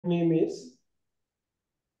name is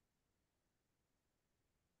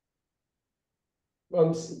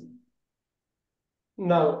Vamsi.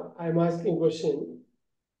 Now I'm asking question.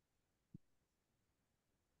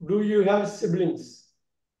 Do you have siblings?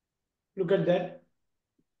 Look at that.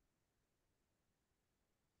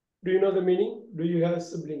 Do you know the meaning? Do you have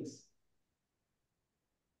siblings?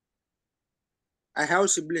 I have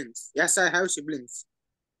siblings. Yes, I have siblings.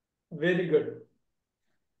 Very good.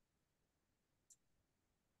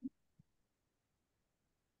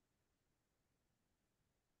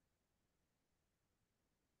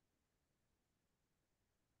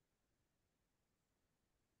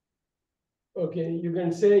 Okay, you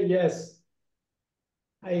can say yes.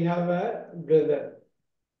 I have a brother.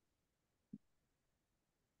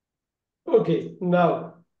 Okay,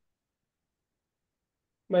 now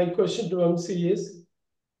my question to Vamsi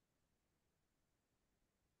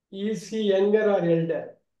is he younger or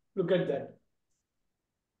elder? Look at that.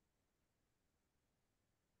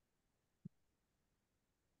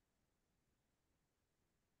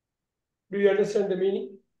 Do you understand the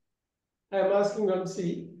meaning? I am asking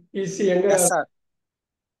Vamsi, is he younger Yes, or sir.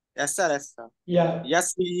 Yes, sir. Yes, sir. yeah?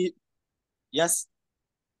 Yes, yes,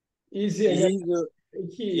 Is he younger? he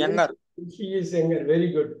is He younger. he is younger.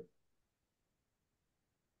 Very good.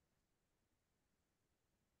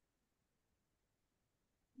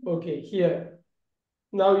 Okay, here.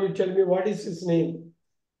 Now you tell me what is his name?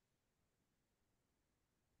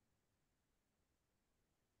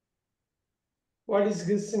 What is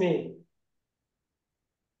his name?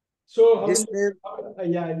 So how His you, name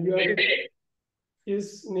yeah, you have to,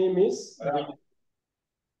 his name is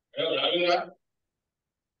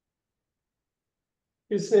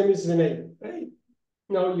his name is Vinay, right?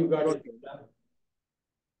 Now you got it. okay.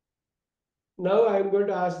 Now I am going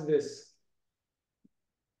to ask this.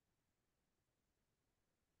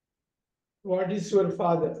 What is your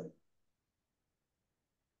father?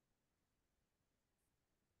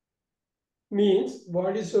 Means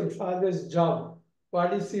what is your father's job?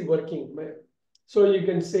 What is he working? So you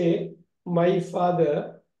can say, my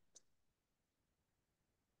father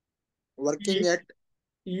Working is, at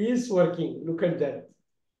he is working. Look at that.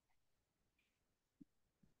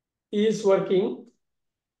 He is working.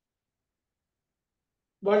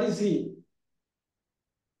 What is he?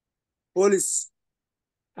 police.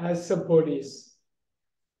 As a police.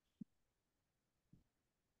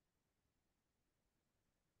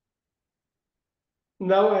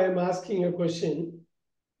 Now I am asking a question.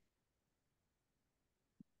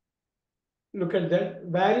 Look at that.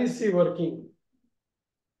 Where is he working?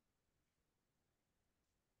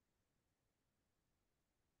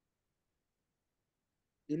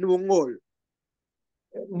 In Ongole.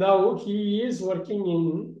 Now he is working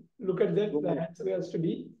in, look at that, the Ongole. answer has to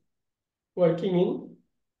be working in.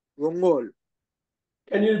 Ongole.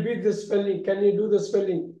 Can you repeat the spelling? Can you do the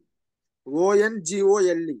spelling?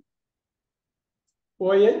 Ongole.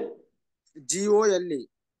 O-N? Gole.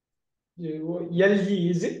 L-E,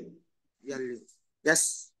 is it?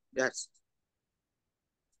 Yes, yes.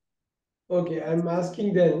 Okay, I'm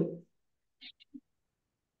asking then,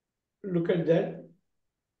 look at that.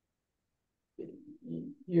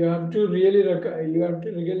 You have to really, you have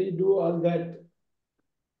to really do all that.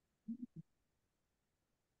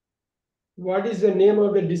 What is the name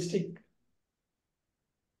of the district?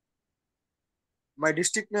 My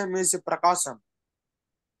district name is Prakasam.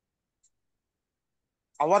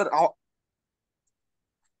 Our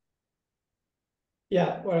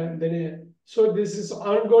Yeah, well, then, so this is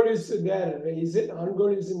Angol is there, is it?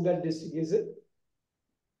 Angol is in that district, is it?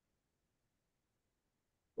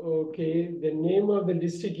 Okay, the name of the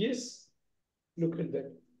district is, look at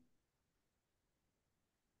that.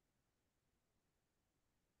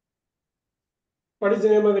 What is the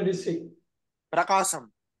name of the district? Prakasam.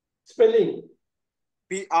 Spelling.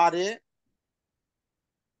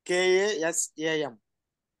 Prakasam.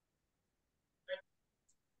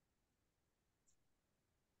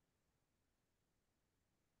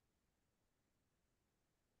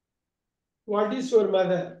 What is your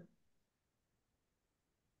mother?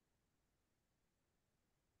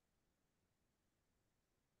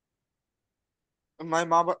 My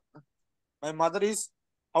mother, my mother is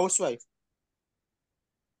housewife.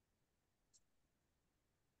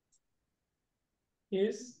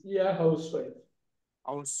 Is a housewife.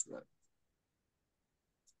 Housewife.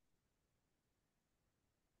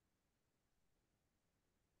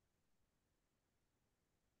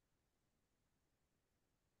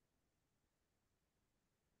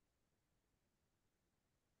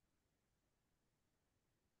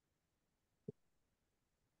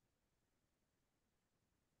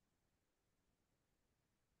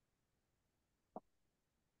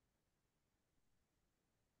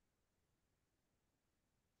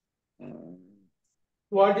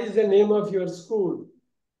 What is the name of your school?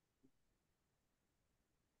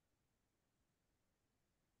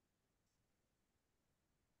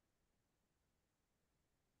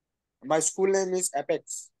 My school name is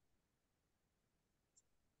Apex.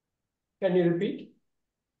 Can you repeat?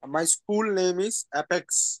 My school name is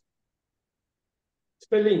Apex.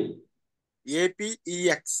 Spelling.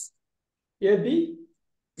 APEX. A-B?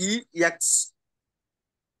 EX.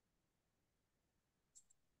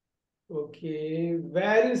 Okay.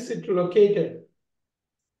 Where is it located?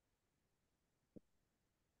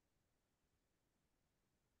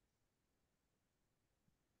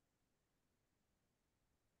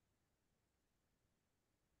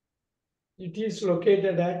 It is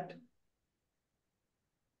located at.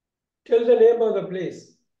 Tell the name of the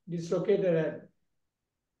place. It is located at.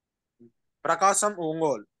 Prakasam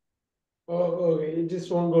Ongol. Oh, okay. It is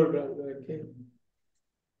Ongole branch. Okay.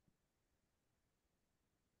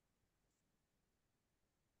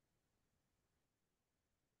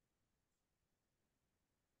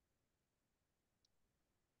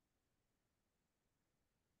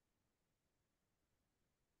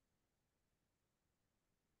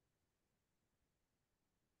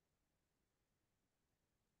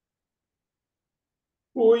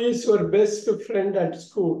 Who is your best friend at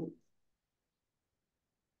school?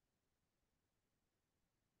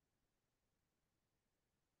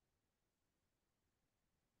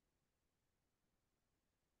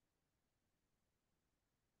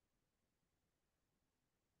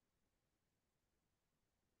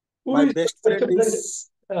 Who My is best your best friend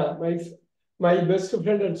friend? is My best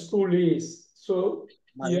friend at school is. So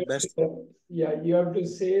my you have best to, yeah, you have to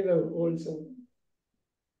say the whole sentence.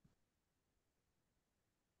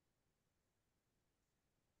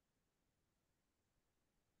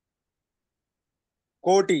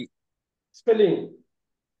 Koti. Spelling.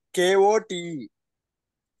 KOTE.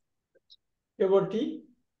 About T.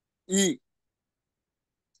 E.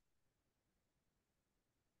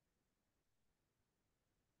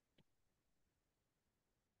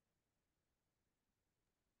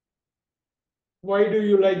 Why do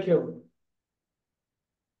you like him?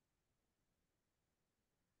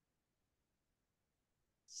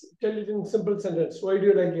 Tell it in simple sentence. Why do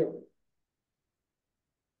you like him?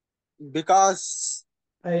 Because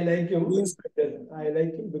I like him. he's, I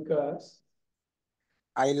like him because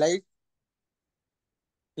I like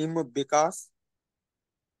him because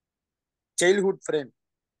childhood friend.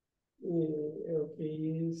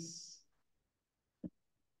 okay,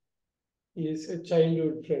 he is a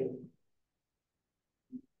childhood friend.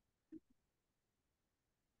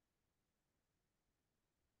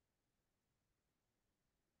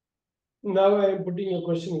 Now I am putting a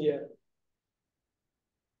question here.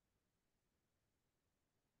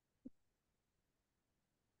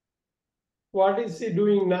 What is he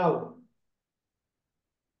doing now?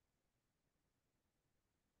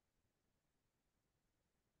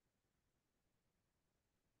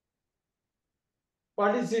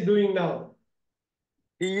 What is he doing now?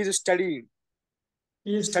 He is studying.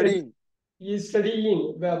 He is Studying. he is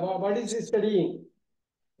studying. What is he studying?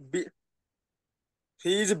 B,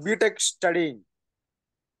 he is BTech studying.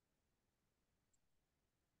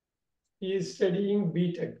 He is studying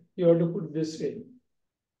BTech. You have to put this way.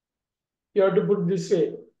 You have to put this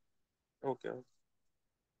way. Okay.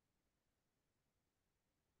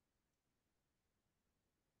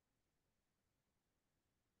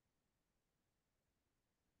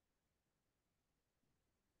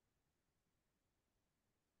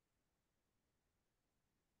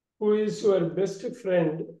 Who is your best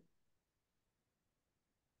friend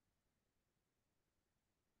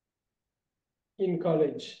in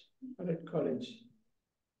college or at college?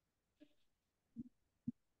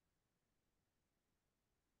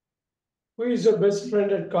 Who is your best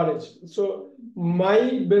friend at college? So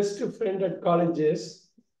my best friend at college is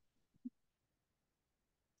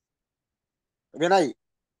Vinay.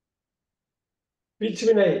 which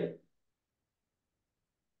Vinay?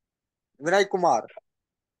 Vinay Kumar.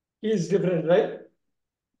 He is different, right?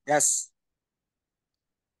 Yes.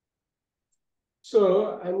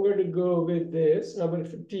 So I'm going to go with this, number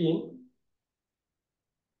 15.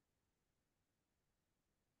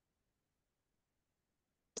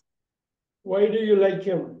 Why do you like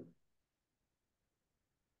him?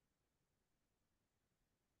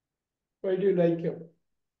 Why do you like him?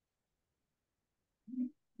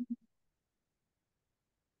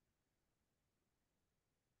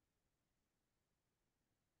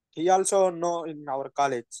 He also know in our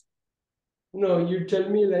college. No, you tell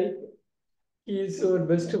me like he is our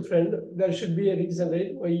best friend. There should be a reason,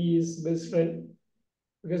 right? Why he is best friend.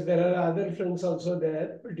 Because there are other friends also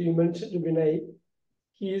there, but you mentioned Vinay.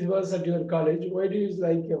 He was at your college. Why do you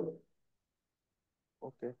like him?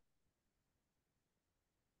 Okay.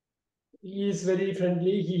 He is very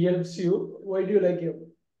friendly. He helps you. Why do you like him?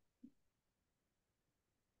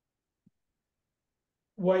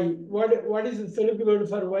 Why? What is the Telugu word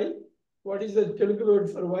for why? What is the Telugu word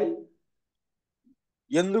for why?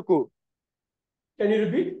 ఎందుకు? Can you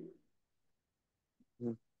repeat?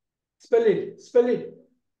 Hmm. Spell it. Spell it.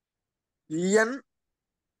 EN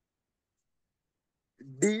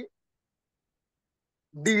D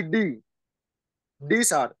D D D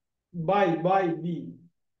sir. By B.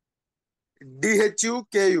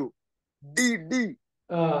 DHUKU. D D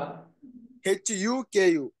Ah,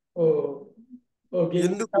 HUKU. oh, okay.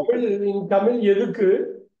 ఎందుకు? In Tamil, ఎదుకు.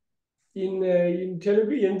 In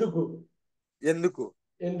Telugu, ఎందుకు. ఎందుకు?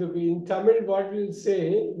 ఎందుకు. In Tamil, what will say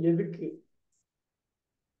ఎదుకు.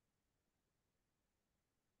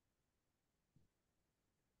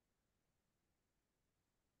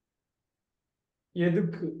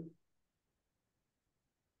 ఎదుకు.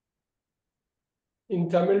 In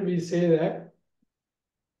Tamil, we say that.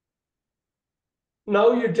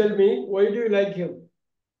 Now you tell me, why do you like him?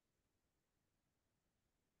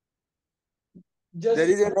 Just There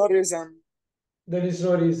is no reason. there is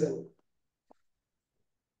no reason.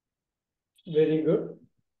 Very good.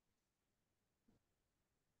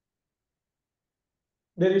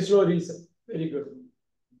 There is no reason. Very good.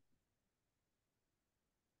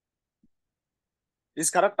 Is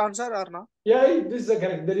correct answer or no? Yeah, this is the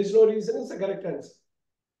correct. There is no reason. It's the correct answer.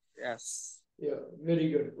 Yes. Yeah, very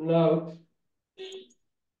good. Now,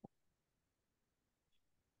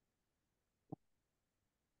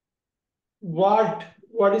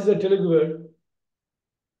 what is the Telugu word?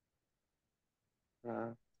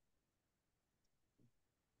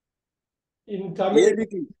 In Tamil,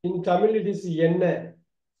 ఏమిటి? it is enne.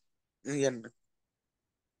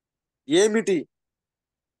 ఏమిటి?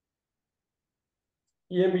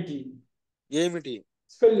 ఏమిటి. ఏమిటి?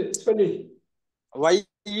 Spell it.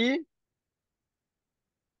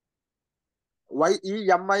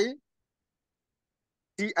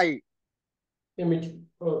 YEMITI. ఏమిటి.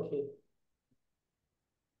 Okay.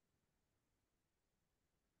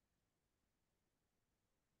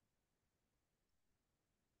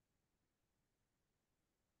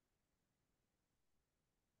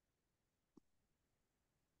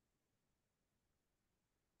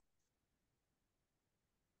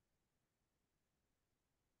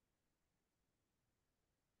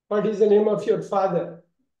 What is the name of your father?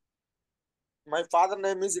 My father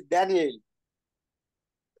name is Daniel.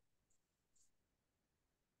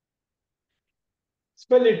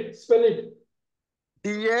 Spell it.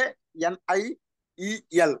 DANIEL.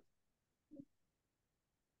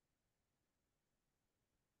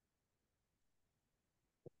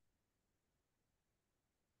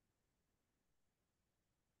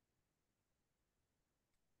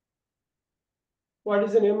 What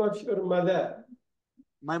is the name of your mother?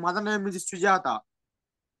 My mother name is Sujata.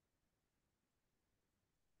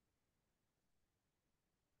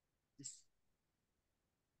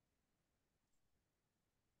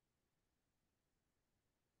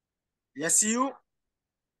 SUJATH.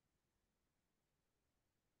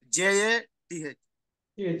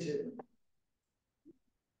 Yes.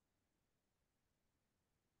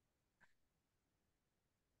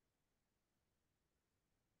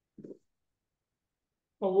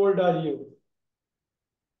 How old are you?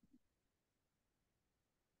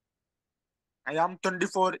 I am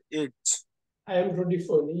 24 age. I am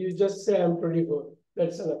 24. You just say I am 24.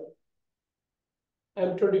 That's enough. I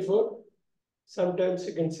am 24. Sometimes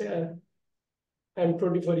you can say I am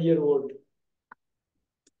 24-year-old.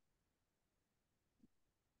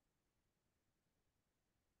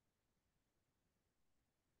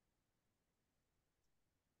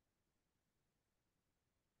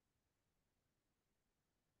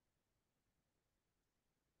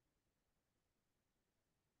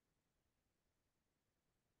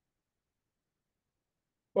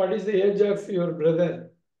 What is the age of your brother?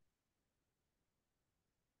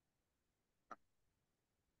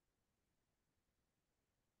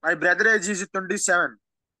 My brother age is 27.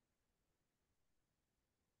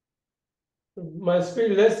 Must be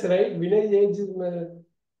less, right? Vinay's age is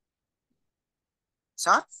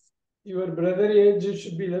Sir? your brother age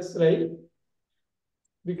should be less, right?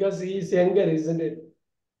 Because he is younger, isn't it?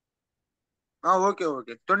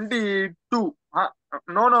 Okay. 22.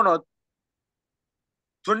 No.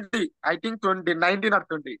 20. I think 20. 19 or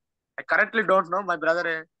 20. I currently don't know my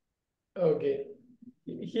brother. Okay.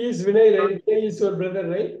 He is Vinay, right? Vinay is your brother,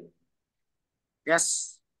 right?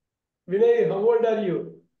 Yes. Vinay, how old are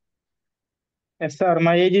you? Yes, sir.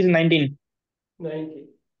 My age is 19. 90.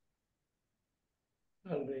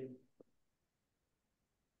 All right.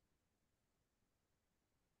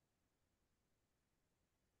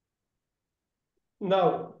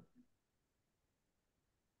 Now,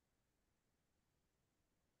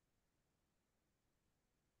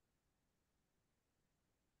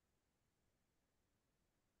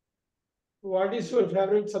 what is your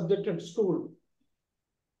favorite subject at school?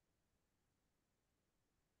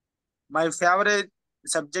 My favorite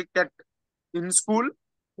subject in school,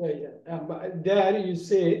 There you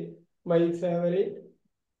say my favorite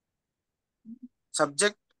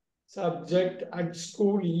subject subject at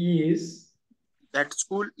school is. at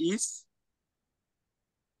school is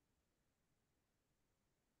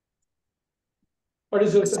What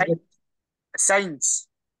is your subject? science.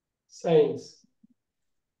 Science.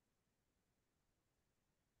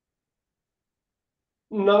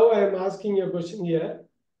 Now I am asking you a question here.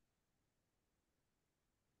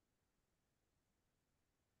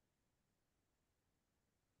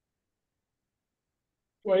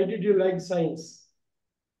 Why did you like science?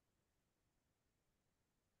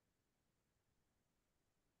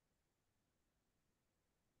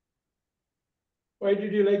 Why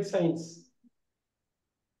did you like science?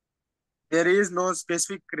 There is no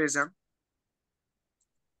specific reason.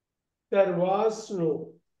 There was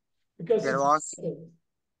no, because There it's was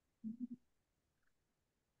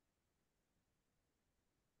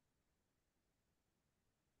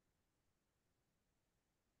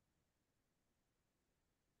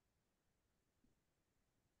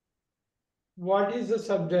what is the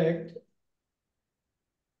subject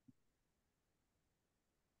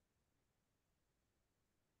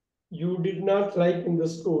you did not like in the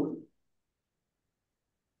school?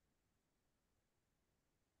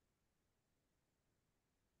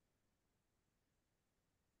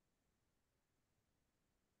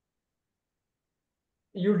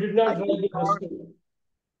 You did I not like did in the not school.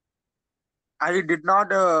 I did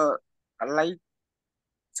not like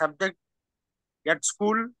subject at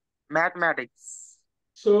school, mathematics.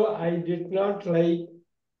 So I did not like.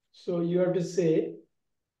 So you have to say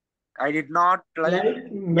I did not like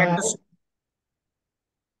at math the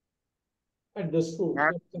at the school.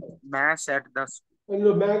 math, maths at the school.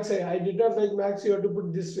 No, maths. I did not like maths. You have to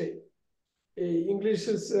put this way. English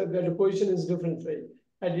is the position is different, right?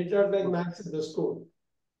 I did not like maths at the school.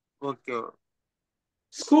 Okay.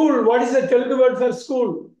 School. What is the Telugu word for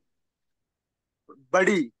school?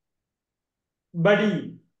 Buddy.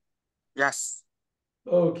 Buddy. Yes.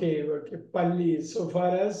 Okay, okay. Palli. So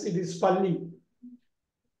far as it is Palli.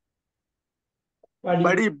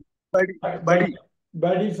 Buddy. Buddy. Buddy.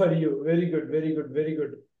 Buddy for you. Very good, very good, very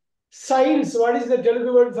good. Science. What is the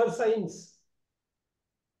Telugu word for science?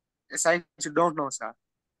 Science, you don't know, sir.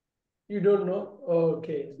 You don't know?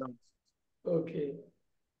 Okay. No. Okay.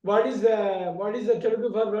 What is the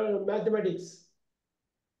Telugu for mathematics?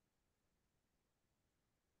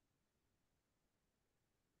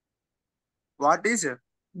 What is it?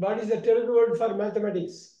 What is the Telugu word for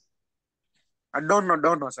mathematics? I don't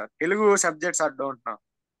know, sir. Telugu subjects I don't know.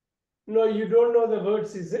 No, you don't know the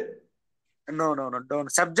words, is it? No,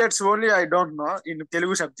 don't. Subjects only I don't know in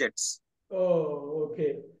Telugu subjects. Oh,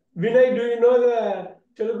 okay. Vinay, do you know the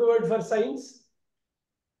Telugu word for science?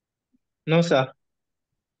 No, sir.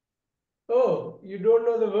 Oh, you don't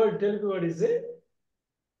know the word Telugu word, is it?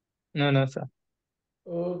 No, sir.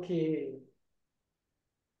 Okay.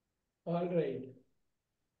 All right.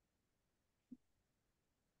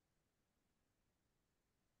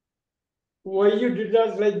 Why you did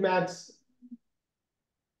not like maths?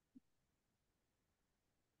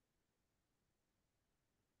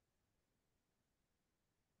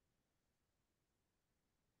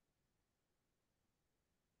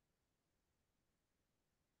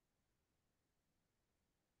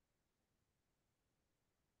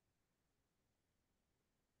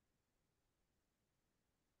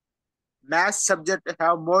 Math subject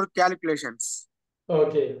have more calculations.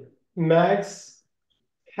 Okay. Maths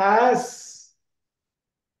has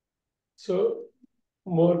so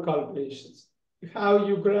more calculations. How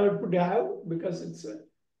you cannot put have because it's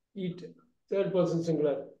it third person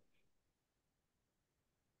singular.